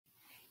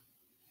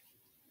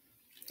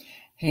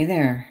Hey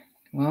there,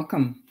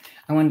 welcome.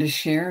 I wanted to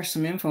share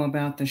some info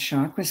about the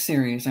Chakra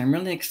series. I'm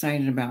really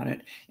excited about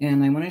it,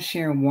 and I want to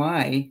share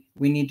why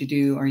we need to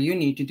do, or you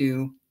need to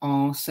do,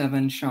 all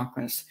 7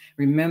 chakras.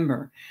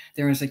 Remember,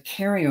 there is a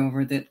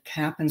carryover that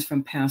happens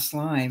from past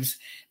lives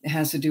that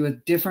has to do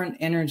with different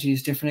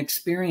energies, different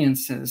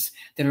experiences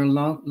that are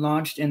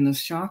lodged in the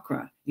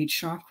chakra, each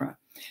chakra.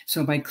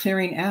 So by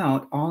clearing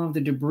out all of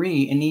the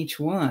debris in each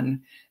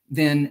one,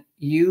 then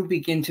you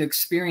begin to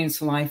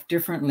experience life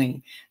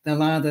differently. A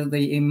lot of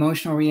the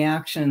emotional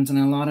reactions and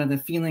a lot of the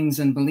feelings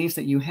and beliefs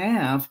that you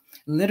have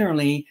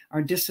literally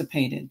are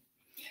dissipated.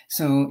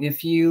 So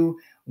if you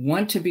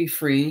want to be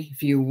free,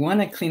 if you want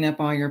to clean up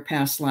all your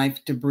past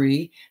life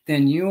debris,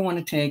 then you want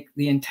to take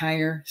the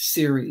entire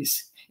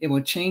series. It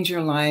will change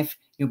your life.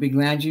 You'll be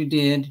glad you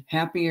did.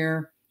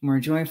 Happier, more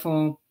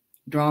joyful,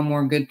 draw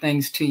more good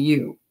things to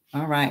you.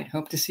 All right.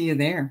 Hope to see you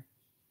there.